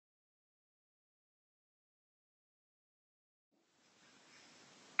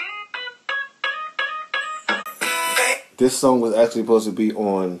This song was actually supposed to be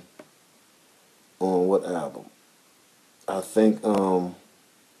on what album? I think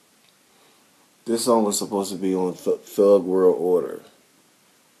this song was supposed to be on Thug World Order,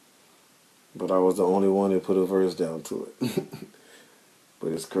 but I was the only one that put a verse down to it.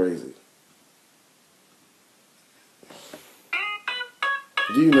 But it's crazy.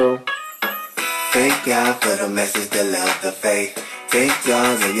 Do you know? Thank God for the message, the love, the faith. Take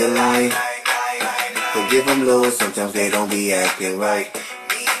charge of your life. Forgive them, Lord, sometimes they don't be acting right.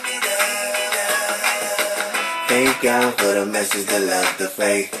 Thank God for the message, the love, the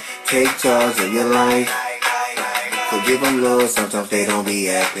faith. Take charge of your life. Forgive them, Lord, sometimes they don't be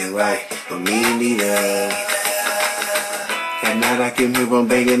acting right. But me neither. At night I can hear them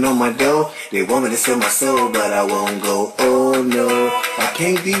banging on my door. They want me to sell my soul, but I won't go. Oh no, I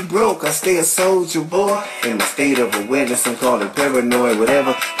can't be broke, I stay a soldier, boy. In my state of awareness, I'm calling paranoid,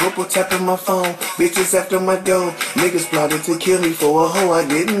 whatever. Purple tapping my phone, bitches after my dough. Niggas plotted to kill me for a hoe I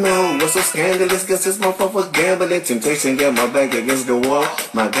didn't know. What's so scandalous, guess this motherfucker was gambling. Temptation got my back against the wall.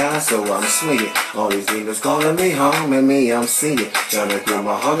 My God, so I'm swinging. All these niggas calling me home, and me, I'm singing. Trying to get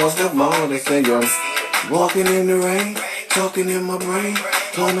my heart off the ball, they think I'm walking in the rain. Talking in my brain,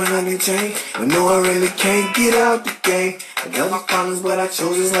 pulling my honey chain. I know I really can't get out the game. I got my problems, but I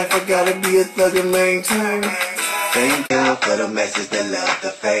chose this life. I gotta be a thug and maintain. Thank God for the message, the love,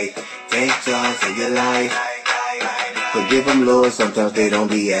 the faith. Take charge of your life. Forgive them, Lord, sometimes they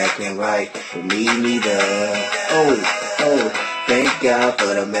don't be acting right. For me neither. Oh, thank God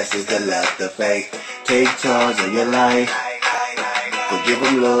for the message, the love, the faith. Take charge of your life. Forgive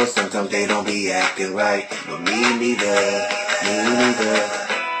them, Lord, sometimes they don't be acting right. But me neither, me neither.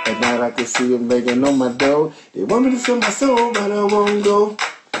 At night I can see them begging on my door. They want me to sell my soul, but I won't go.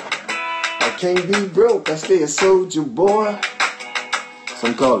 I can't be broke, I stay a soldier, boy.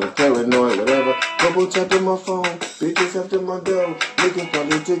 Some call it paranoid, whatever. Double tapping my phone, bitches after my door. Niggas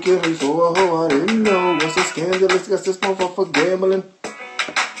probably to kill me for a hoe I didn't know. What's so scandalous, got this motherfucker gambling.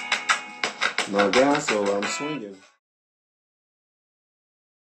 My God, so I'm swinging.